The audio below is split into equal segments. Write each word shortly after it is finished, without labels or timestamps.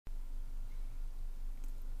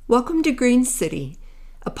Welcome to Green City,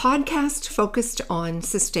 a podcast focused on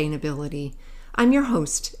sustainability. I'm your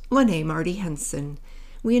host, Lene Marty Henson.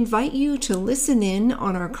 We invite you to listen in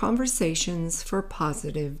on our conversations for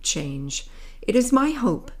positive change. It is my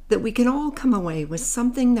hope that we can all come away with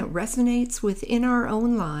something that resonates within our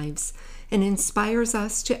own lives and inspires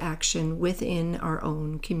us to action within our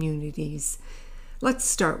own communities. Let's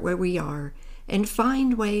start where we are and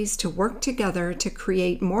find ways to work together to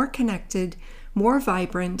create more connected, more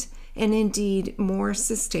vibrant, and indeed more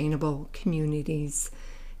sustainable communities.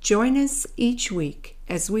 Join us each week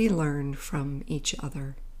as we learn from each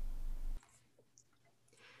other.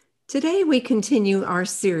 Today we continue our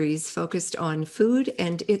series focused on food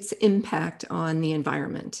and its impact on the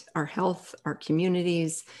environment, our health, our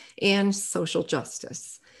communities, and social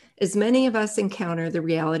justice. As many of us encounter the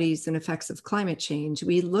realities and effects of climate change,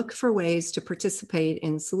 we look for ways to participate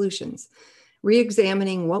in solutions.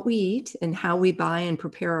 Re-examining what we eat and how we buy and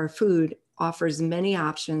prepare our food offers many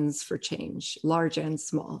options for change, large and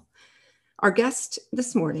small. Our guest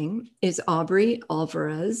this morning is Aubrey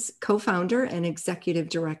Alvarez, co-founder and executive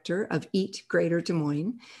director of Eat Greater Des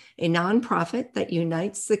Moines, a nonprofit that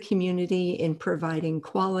unites the community in providing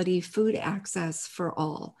quality food access for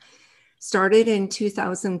all. Started in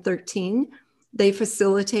 2013, they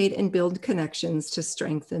facilitate and build connections to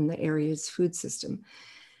strengthen the area's food system.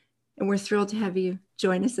 And we're thrilled to have you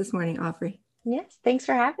join us this morning, Aubrey. Yes, thanks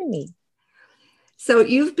for having me. So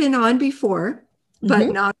you've been on before, but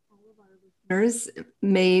not all of our listeners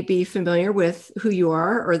may be familiar with who you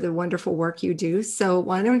are or the wonderful work you do. So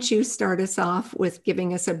why don't you start us off with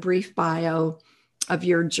giving us a brief bio of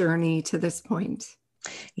your journey to this point?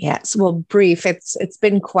 Yes, well, brief. It's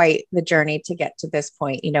been quite the journey to get to this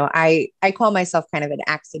point. You know, I call myself kind of an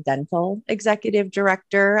accidental executive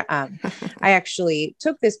director. I actually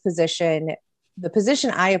took this position. The position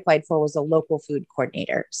I applied for was a local food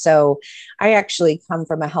coordinator. So I actually come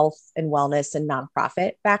from a health and wellness and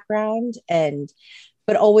nonprofit background,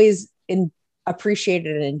 but always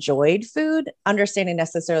appreciated and enjoyed food. Understanding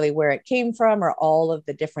necessarily where it came from or all of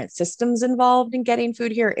the different systems involved in getting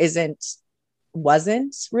food here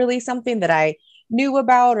wasn't really something that I knew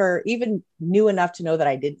about or even knew enough to know that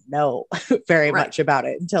I didn't know very much about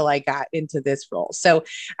it until I got into this role. So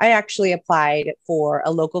I actually applied for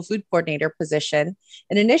a local food coordinator position.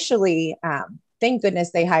 And initially, thank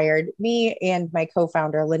goodness they hired me and my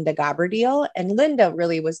co-founder, Linda Gabardeel. And Linda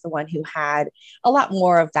really was the one who had a lot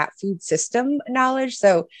more of that food system knowledge.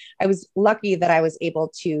 So I was lucky that I was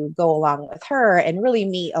able to go along with her and really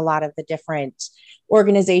meet a lot of the different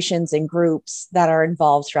organizations and groups that are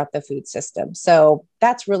involved throughout the food system. So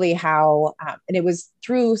that's really how, and it was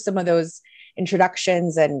through some of those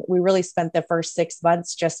introductions. And we really spent the first 6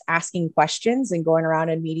 months just asking questions and going around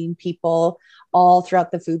and meeting people all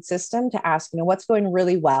throughout the food system to ask, what's going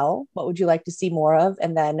really well? What would you like to see more of?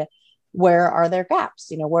 And then where are there gaps?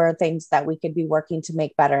 Where are things that we could be working to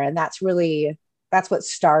make better? And that's what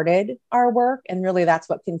started our work. And really that's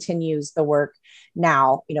what continues the work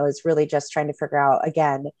now, is really just trying to figure out,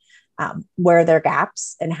 again, where are there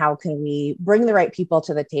gaps and how can we bring the right people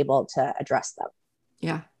to the table to address them?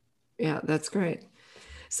 Yeah, that's great.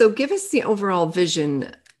 So give us the overall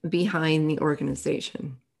vision behind the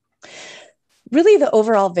organization. Really the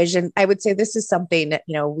overall vision, I would say this is something that,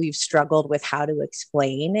 we've struggled with how to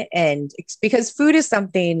explain. And it's because food is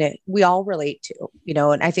something we all relate to,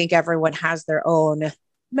 and I think everyone has their own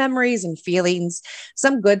memories and feelings,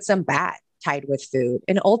 some good, some bad, tied with food.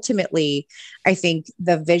 And ultimately, I think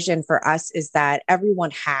the vision for us is that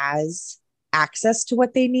everyone has access to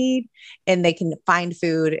what they need and they can find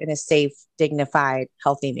food in a safe, dignified,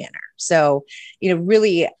 healthy manner. So,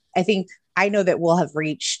 really, I know that we'll have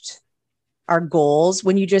reached our goals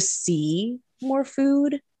when you just see more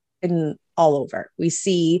food and all over. You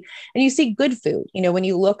see good food. When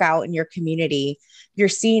you look out in your community, you're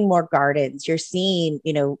seeing more gardens, you're seeing,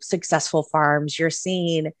 successful farms, you're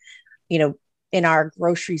seeing, in our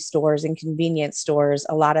grocery stores and convenience stores,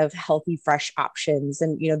 a lot of healthy, fresh options.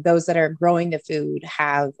 And, those that are growing the food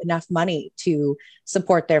have enough money to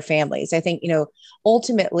support their families. I think,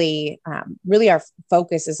 ultimately, really our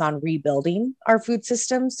focus is on rebuilding our food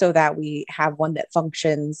system so that we have one that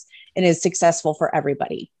functions and is successful for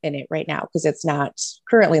everybody in it right now, because that's not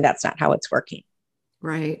how it's working.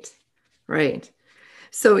 Right.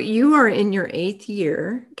 So you are in your 8th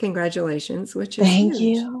year. Congratulations, which is Thank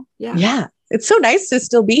huge. you. Yeah. It's so nice to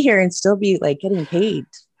still be here and still be getting paid.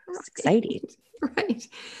 It's exciting. Right.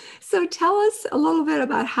 So tell us a little bit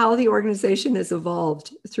about how the organization has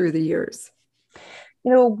evolved through the years.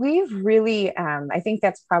 We've really, I think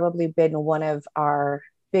that's probably been one of our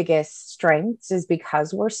biggest strengths is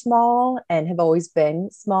because we're small and have always been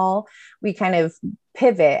small, we kind of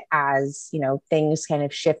pivot as, things kind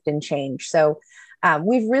of shift and change. So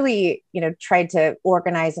we've really, tried to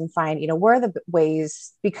organize and find, where are the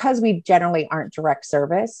ways, because we generally aren't direct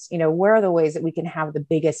service, where are the ways that we can have the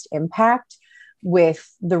biggest impact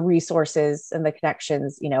with the resources and the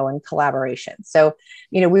connections, and collaboration. So,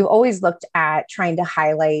 we've always looked at trying to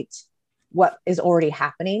highlight what is already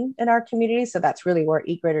happening in our community. So that's really where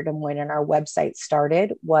Eat Greater Des Moines and our website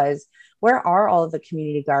started, was where are all of the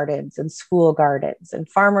community gardens and school gardens and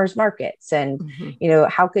farmers markets? And,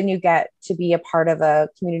 how can you get to be a part of a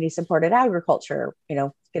community supported agriculture,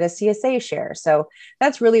 get a CSA share? So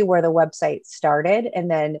that's really where the website started, and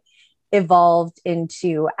then evolved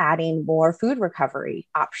into adding more food recovery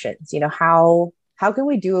options. How can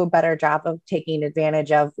we do a better job of taking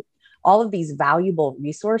advantage of all of these valuable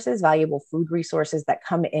food resources that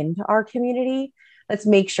come into our community? Let's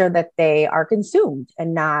make sure that they are consumed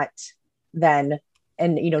and not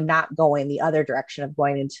not going the other direction of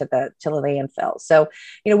going into the landfill. So,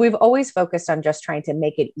 we've always focused on just trying to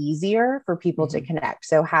make it easier for people to connect.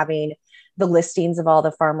 So having the listings of all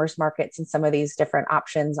the farmers markets and some of these different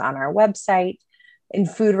options on our website. In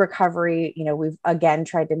food recovery, we've again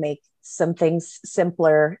tried to make some things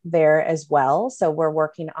simpler there as well. So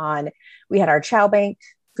we had our Chow Bank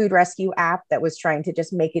food rescue app that was trying to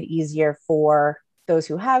just make it easier for those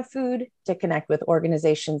who have food to connect with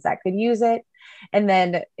organizations that could use it. And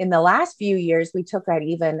then in the last few years, we took that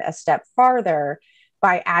even a step farther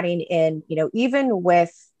by adding in, even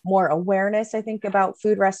with more awareness, I think, about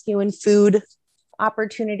food rescue and food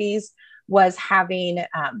opportunities, was having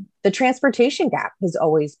the transportation gap has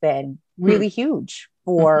always been really huge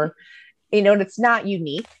for, and it's not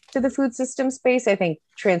unique to the food system space. I think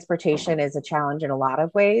transportation is a challenge in a lot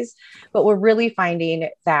of ways, but we're really finding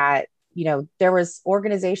that, there was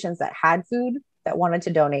organizations that had food that wanted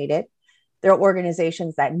to donate it. There are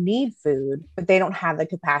organizations that need food, but they don't have the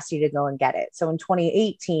capacity to go and get it. So in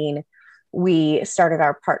 2018, we started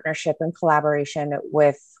our partnership and collaboration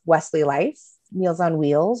with Wesley Life, Meals on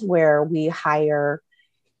Wheels, where we hire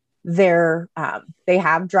they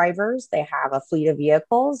have drivers, they have a fleet of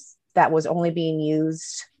vehicles that was only being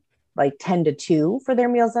used like 10 to 2 for their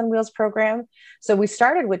Meals on Wheels program. So we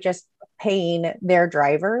started with just paying their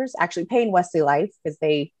drivers, actually paying Wesley Life, because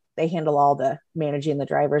they handle all the managing the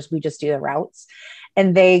drivers. We just do the routes,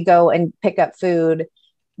 and they go and pick up food.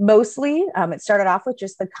 Mostly, it started off with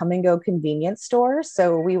just the come and go convenience stores.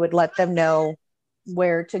 So we would let them know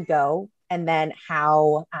where to go, and then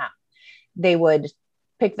how they would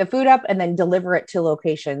pick the food up and then deliver it to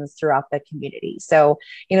locations throughout the community. So,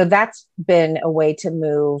 that's been a way to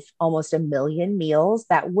move almost 1 million meals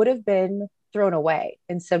that would have been thrown away.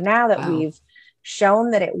 And so now that we've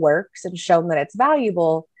shown that it works and shown that it's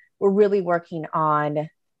valuable, we're really working on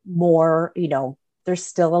more, there's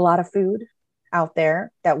still a lot of food out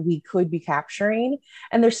there that we could be capturing.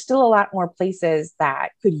 And there's still a lot more places that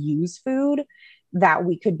could use food that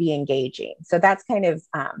we could be engaging. So that's kind of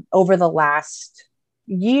over the last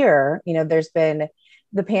year, there's been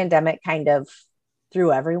the pandemic kind of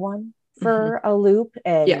threw everyone for a loop.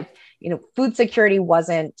 And, food security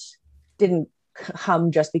didn't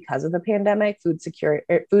come just because of the pandemic.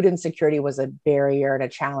 Food insecurity was a barrier and a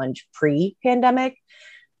challenge pre-pandemic.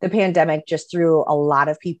 The pandemic just threw a lot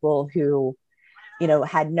of people who,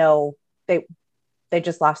 they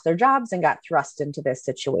just lost their jobs and got thrust into this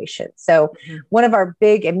situation. So one of our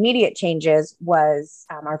big immediate changes was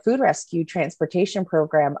our food rescue transportation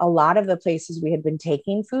program. A lot of the places we had been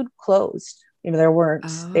taking food closed. They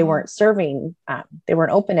weren't serving, they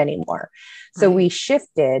weren't open anymore. So we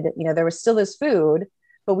shifted, there was still this food,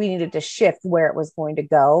 but we needed to shift where it was going to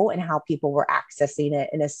go and how people were accessing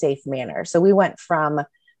it in a safe manner. So we went from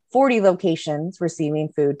 40 locations receiving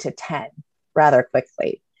food to 10 rather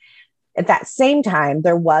quickly. At that same time,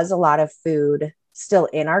 there was a lot of food still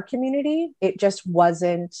in our community. It just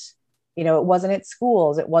wasn't, it wasn't at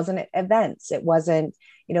schools. It wasn't at events. It wasn't,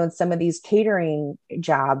 in some of these catering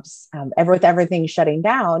jobs, with everything shutting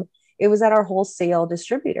down, it was at our wholesale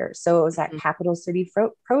distributors. So it was at Capital City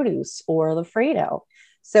Produce or Lafredo.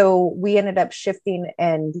 So we ended up shifting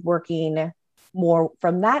and working more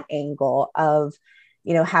from that angle of,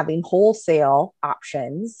 having wholesale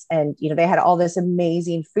options. And, they had all this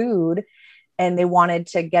amazing food and they wanted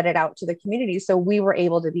to get it out to the community. So we were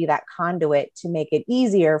able to be that conduit to make it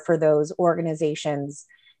easier for those organizations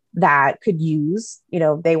that could use,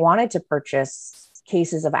 they wanted to purchase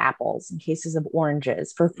cases of apples and cases of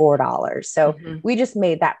oranges for $4. So we just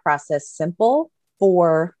made that process simple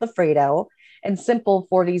for Lafredo and simple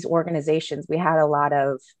for these organizations. We had a lot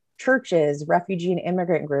of churches, refugee and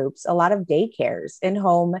immigrant groups, a lot of daycares,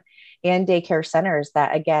 in-home and daycare centers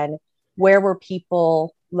that, again, where were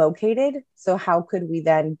people located? So how could we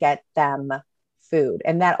then get them food?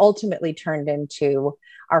 And that ultimately turned into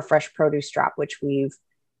our fresh produce drop, which we've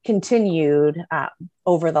continued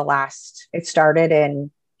over the last, it started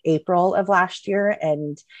in April of last year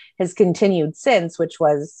and has continued since, which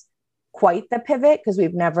was quite the pivot because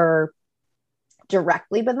we've never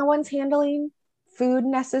directly been the ones handling food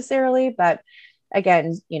necessarily. But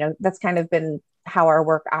again, that's kind of been how our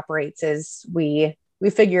work operates is we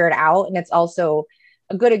figure it out. And it's also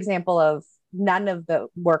a good example of none of the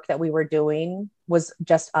work that we were doing was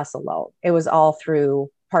just us alone. It was all through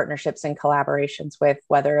partnerships and collaborations with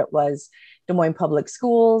whether it was Des Moines Public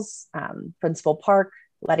Schools, Principal Park,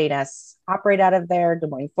 letting us operate out of there, Des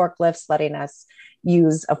Moines Forklifts, letting us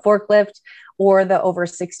use a forklift, or the over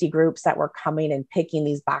 60 groups that were coming and picking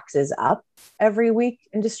these boxes up every week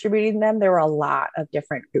and distributing them. There were a lot of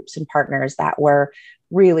different groups and partners that were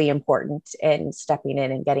really important in stepping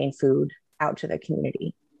in and getting food out to the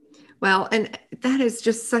community. Well, and that is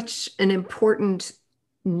just such an important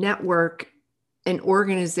network and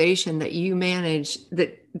organization that you manage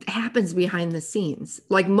that happens behind the scenes.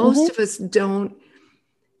 Like most of us don't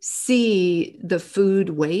see the food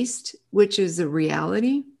waste, which is a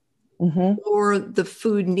reality, or the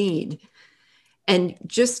food need. And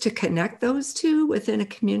just to connect those two within a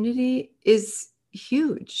community is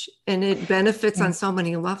huge, and it benefits on so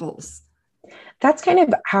many levels. That's kind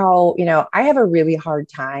of how, I have a really hard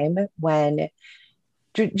time when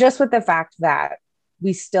just with the fact that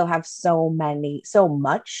we still have so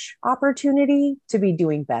much opportunity to be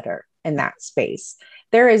doing better in that space.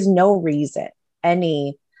 There is no reason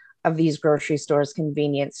any of these grocery stores,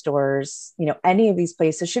 convenience stores, any of these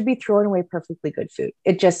places should be throwing away perfectly good food.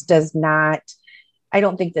 It just does not, I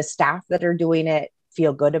don't think the staff that are doing it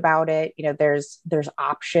feel good about it. There's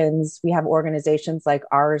options. We have organizations like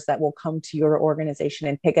ours that will come to your organization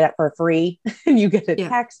and pick it up for free and you get a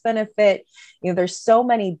tax benefit. There's so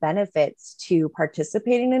many benefits to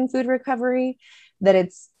participating in food recovery that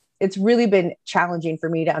it's really been challenging for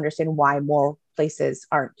me to understand why more places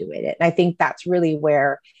aren't doing it. And I think that's really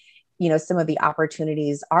where some of the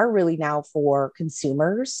opportunities are really now for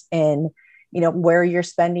consumers and, where you're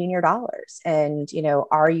spending your dollars and,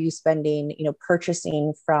 are you spending,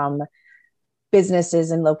 purchasing from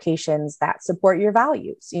businesses and locations that support your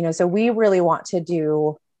values, so we really want to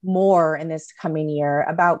do more in this coming year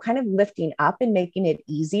about kind of lifting up and making it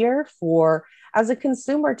easier for, as a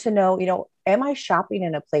consumer to know, am I shopping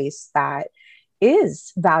in a place that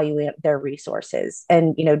is valuing their resources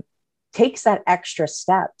and, takes that extra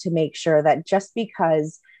step to make sure that just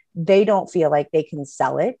because they don't feel like they can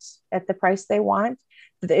sell it at the price they want,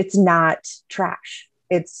 it's not trash.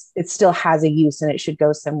 It still has a use and it should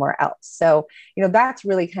go somewhere else. So, that's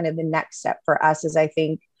really kind of the next step for us is I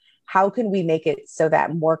think, how can we make it so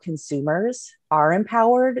that more consumers are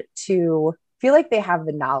empowered to feel like they have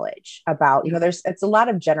the knowledge about, it's a lot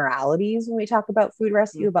of generalities when we talk about food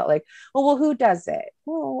rescue about like, oh, well, who does it?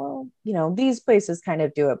 Well, these places kind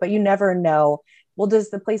of do it, but you never know, well,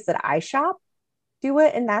 does the place that I shop do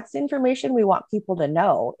it? And that's the information we want people to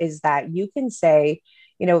know is that you can say,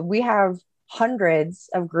 we have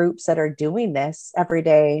hundreds of groups that are doing this every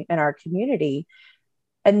day in our community,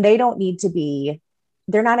 and they don't need to be,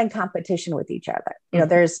 they're not in competition with each other.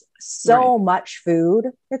 There's so much food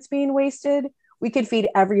that's being wasted. We could feed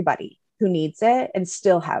everybody who needs it and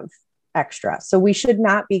still have extra. So we should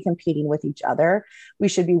not be competing with each other. We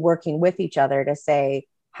should be working with each other to say,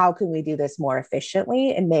 how can we do this more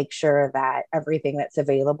efficiently and make sure that everything that's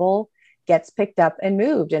available gets picked up and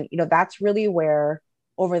moved? And, that's really where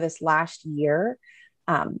over this last year,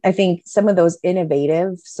 I think some of those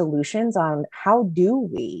innovative solutions on how do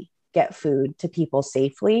we get food to people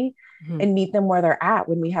safely and meet them where they're at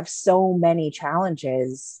when we have so many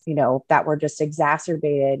challenges, that were just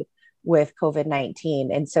exacerbated with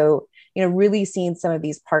COVID-19. And so, really seeing some of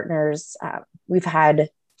these partners, we've had,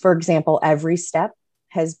 for example, Every Step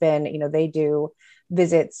has been, they do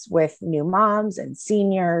visits with new moms and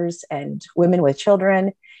seniors and women with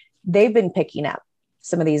children. They've been picking up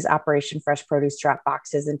some of these Operation Fresh Produce drop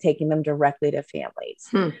boxes and taking them directly to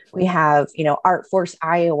families. We have, Art Force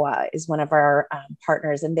Iowa is one of our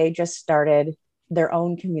partners, and they just started their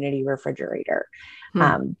own community refrigerator.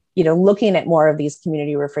 Looking at more of these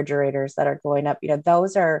community refrigerators that are going up,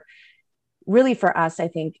 those are really for us. I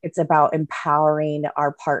think it's about empowering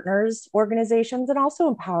our partners, organizations, and also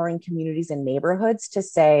empowering communities and neighborhoods to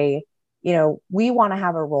say, we want to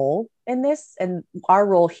have a role in this. And our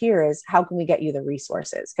role here is how can we get you the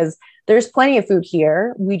resources? Because there's plenty of food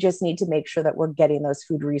here. We just need to make sure that we're getting those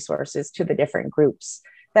food resources to the different groups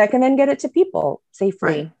that can then get it to people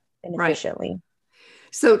safely and efficiently.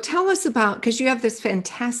 So tell us about, because you have this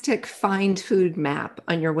fantastic find food map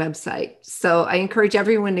on your website. So I encourage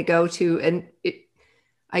everyone to go to, and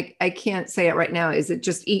I can't say it right now. Is it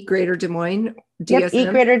just Eat Greater Des Moines? DSM? Yep,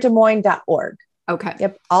 eatgreaterdesmoines.org. Okay.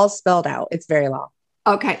 Yep, all spelled out. It's very long.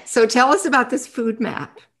 Okay. So tell us about this food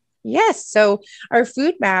map. Yes. So our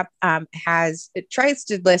food map it tries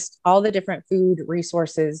to list all the different food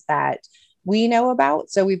resources that we know about.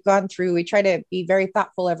 So we try to be very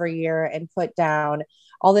thoughtful every year and put down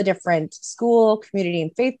all the different school, community,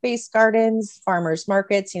 and faith-based gardens, farmers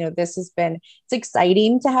markets. It's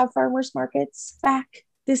exciting to have farmers markets back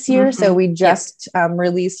this year. Mm-hmm. So we just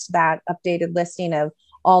released that updated listing of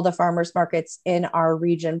all the farmers markets in our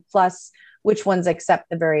region, plus which ones accept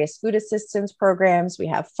the various food assistance programs. We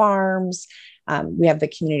have farms, we have the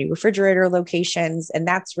community refrigerator locations, and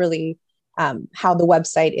that's really how the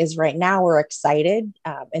website is right now. We're excited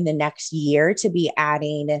in the next year to be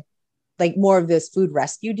adding like more of those food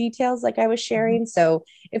rescue details like I was sharing. Mm-hmm. So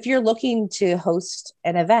if you're looking to host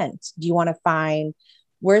an event, do you want to find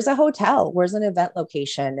where's a hotel, where's an event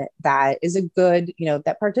location that is a good,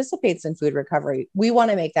 that participates in food recovery? We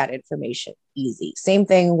want to make that information easy. Same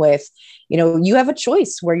thing with, you have a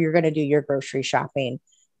choice where you're going to do your grocery shopping.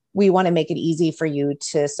 We want to make it easy for you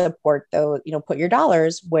to support those, put your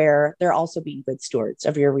dollars where they're also being good stewards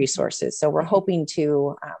of your resources. So we're hoping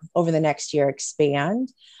to, over the next year,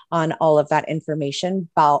 expand on all of that information,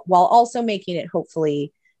 while also making it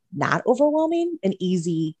hopefully not overwhelming and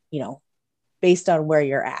easy, based on where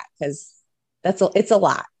you're at, because it's a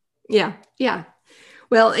lot. Yeah. Yeah.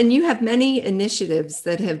 Well, and you have many initiatives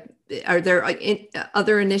are there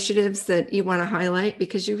other initiatives that you want to highlight?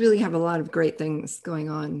 Because you really have a lot of great things going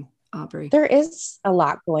on, Aubrey. There is a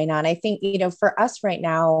lot going on. I think, for us right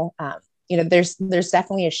now, there's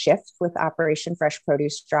definitely a shift with Operation Fresh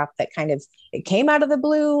Produce Drop that it came out of the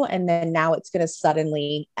blue, and then now it's going to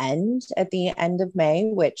suddenly end at the end of May,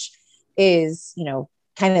 which is,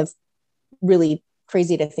 kind of really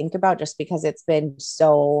crazy to think about, just because it's been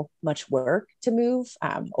so much work to move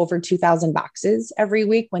over 2,000 boxes every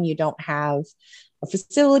week when you don't have a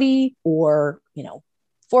facility or,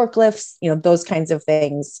 forklifts, those kinds of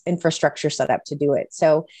things, infrastructure set up to do it.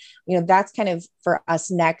 So, that's kind of for us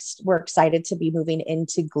next. We're excited to be moving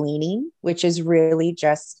into gleaning, which is really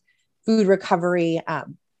just food recovery.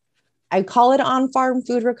 I call it on-farm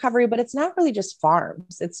food recovery, but it's not really just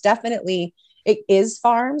farms. It is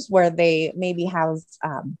farms where they maybe have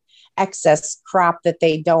excess crop that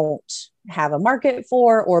they don't have a market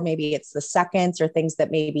for, or maybe it's the seconds or things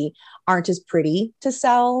that maybe aren't as pretty to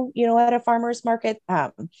sell, at a farmer's market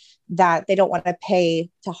that they don't want to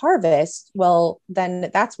pay to harvest. Well,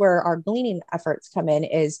 then that's where our gleaning efforts come in.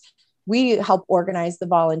 Is we help organize the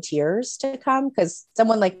volunteers to come, because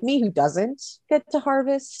someone like me who doesn't get to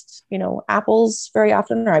harvest, apples very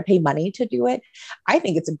often, or I pay money to do it, I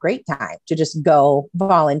think it's a great time to just go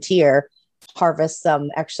volunteer, harvest some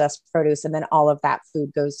excess produce, and then all of that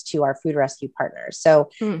food goes to our food rescue partners. So,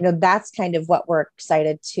 that's kind of what we're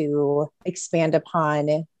excited to expand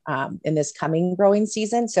upon in this coming growing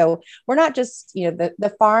season. So we're not just,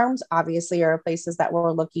 the farms obviously are places that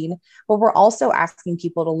we're looking, but we're also asking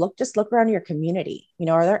people to look around your community.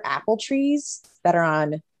 Are there apple trees that are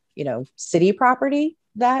on, city property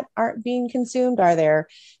that aren't being consumed? Are there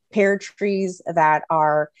pear trees that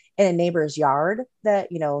are in a neighbor's yard that,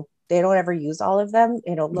 they don't ever use all of them,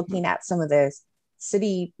 looking at some of the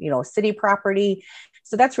city property.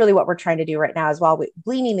 So that's really what we're trying to do right now as well.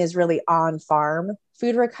 Gleaning is really on farm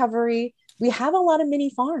food recovery. We have a lot of mini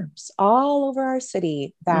farms all over our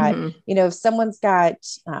city that, if someone's got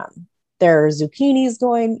their zucchinis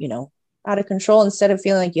going, out of control, instead of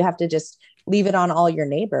feeling like you have to just leave it on all your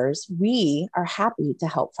neighbors, we are happy to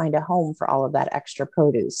help find a home for all of that extra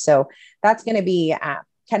produce. So that's going to be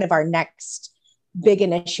kind of our next big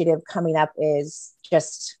initiative coming up, is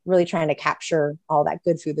just really trying to capture all that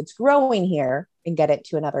good food that's growing here and get it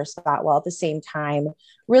to another spot, while at the same time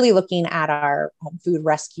really looking at our food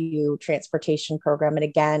rescue transportation program. And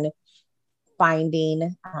again,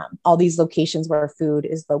 finding all these locations where food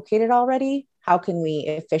is located already. How can we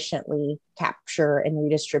efficiently capture and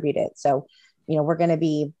redistribute it? So, we're going to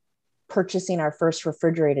be purchasing our first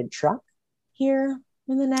refrigerated truck here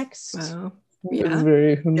in the next. Wow. Yeah.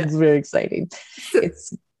 It's very exciting.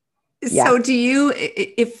 So do you,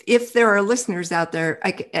 if there are listeners out there,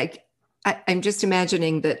 I'm just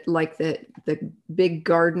imagining that like the big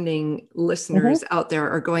gardening listeners out there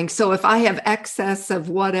are going, so if I have excess of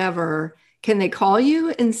whatever, can they call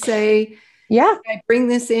you and say, yeah, can I bring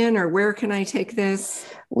this in, or where can I take this?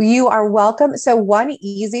 you are welcome. So one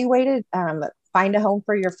easy way to find a home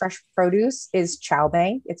for your fresh produce is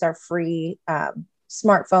ChowBank. It's our free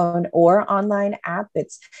smartphone or online app.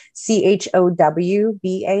 It's CHOWBANK.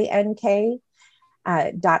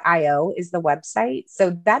 .io is the website.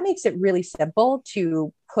 So that makes it really simple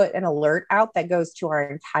to put an alert out that goes to our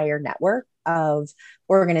entire network of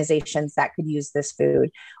organizations that could use this food.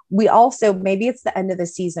 We also, maybe it's the end of the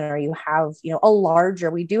season or you have,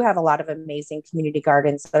 we do have a lot of amazing community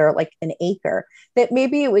gardens that are like an acre that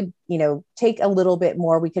maybe it would, take a little bit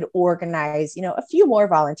more. We could organize, a few more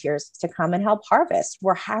volunteers to come and help harvest.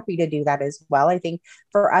 We're happy to do that as well. I think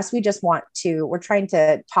for us, we're trying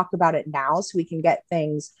to talk about it now so we can get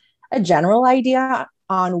a general idea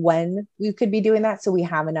on when we could be doing that, so we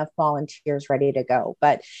have enough volunteers ready to go.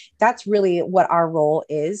 But that's really what our role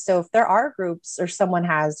is. So if there are groups or someone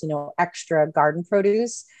has, extra garden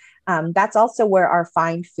produce, that's also where our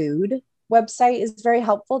Find Food website is very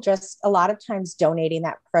helpful. Just a lot of times donating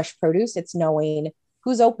that fresh produce, it's knowing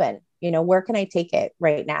who's open, where can I take it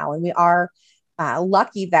right now? And we are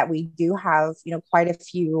lucky that we do have, quite a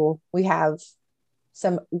few. We have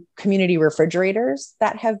some community refrigerators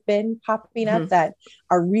that have been popping up that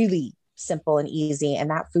are really simple and easy. And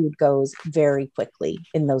that food goes very quickly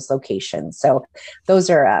in those locations. So those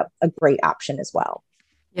are a great option as well.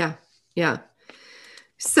 Yeah. Yeah.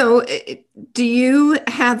 So do you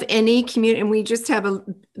have any community, and we just have a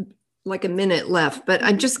minute left, but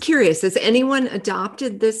I'm just curious, has anyone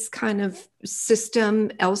adopted this kind of system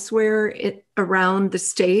elsewhere around the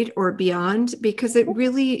state or beyond? Because it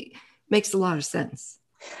really makes a lot of sense.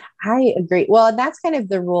 I agree. Well, and that's kind of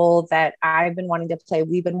the role that we've been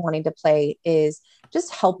wanting to play is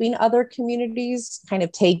just helping other communities kind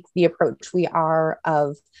of take the approach we are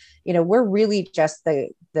of, we're really just the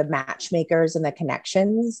matchmakers and the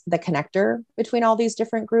connections, the connector between all these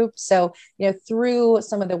different groups. So, through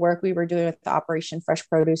some of the work we were doing with the Operation Fresh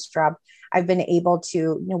Produce Drop, I've been able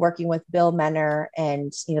to, working with Bill Menner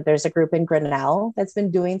and, there's a group in Grinnell that's been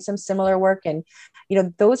doing some similar work. And,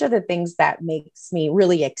 those are the things that makes me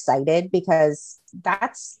really excited, because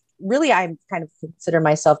that's really, I kind of consider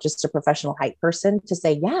myself just a professional hype person to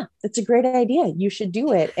say, yeah, that's a great idea. You should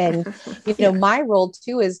do it. And, my role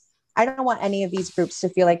too is I don't want any of these groups to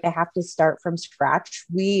feel like they have to start from scratch.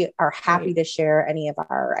 We are happy to share any of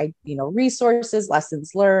our, resources,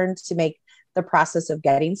 lessons learned to make the process of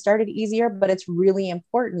getting started easier. But it's really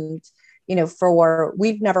important,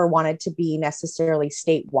 we've never wanted to be necessarily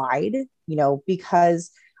statewide,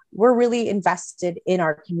 because we're really invested in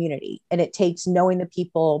our community, and it takes knowing the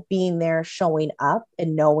people, being there, showing up,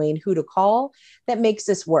 and knowing who to call that makes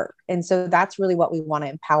this work. And so that's really what we want to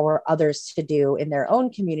empower others to do in their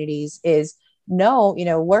own communities is know,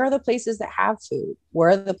 where are the places that have food? Where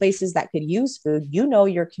are the places that could use food?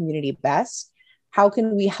 Your community best. How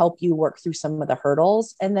can we help you work through some of the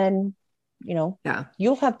hurdles? And then, you'll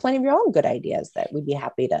have plenty of your own good ideas that we'd be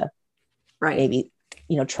happy to maybe,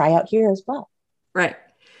 try out here as well. Right.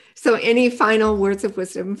 So any final words of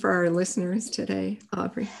wisdom for our listeners today,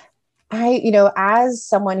 Aubrey? As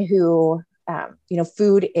someone who,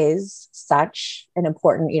 food is such an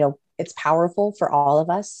important, it's powerful for all of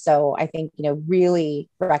us. So I think, really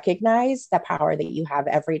recognize the power that you have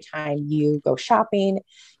every time you go shopping.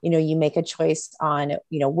 You make a choice on,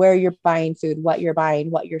 where you're buying food, what you're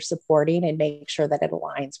buying, what you're supporting, and make sure that it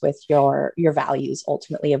aligns with your values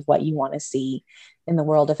ultimately of what you want to see in the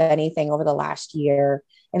world. If anything, over the last year,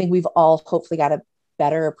 I think we've all hopefully got a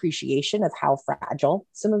better appreciation of how fragile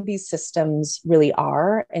some of these systems really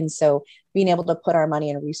are. And so being able to put our money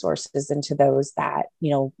and resources into those that,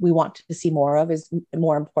 we want to see more of is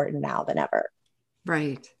more important now than ever.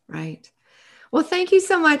 Right, right. Well, thank you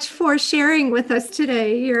so much for sharing with us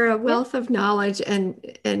today. You're a wealth of knowledge, and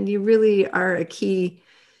you really are a key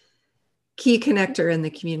connector in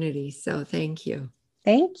the community. So thank you.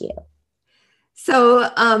 Thank you. So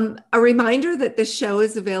a reminder that this show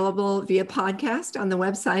is available via podcast on the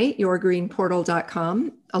website,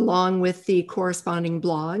 yourgreenportal.com, along with the corresponding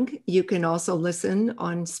blog. You can also listen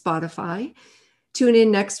on Spotify. Tune in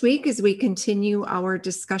next week as we continue our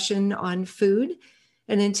discussion on food.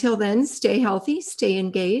 And until then, stay healthy, stay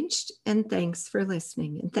engaged, and thanks for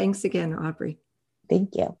listening. And thanks again, Aubrey.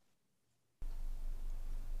 Thank you.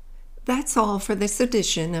 That's all for this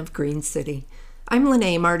edition of Green City. I'm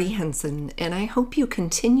Lene Marty Henson, and I hope you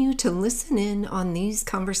continue to listen in on these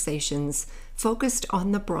conversations focused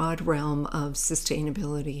on the broad realm of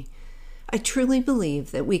sustainability. I truly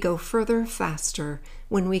believe that we go further faster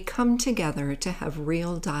when we come together to have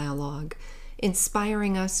real dialogue,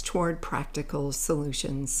 inspiring us toward practical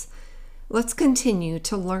solutions. Let's continue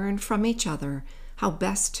to learn from each other how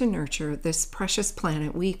best to nurture this precious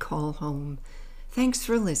planet we call home. Thanks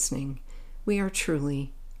for listening. We are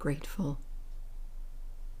truly grateful.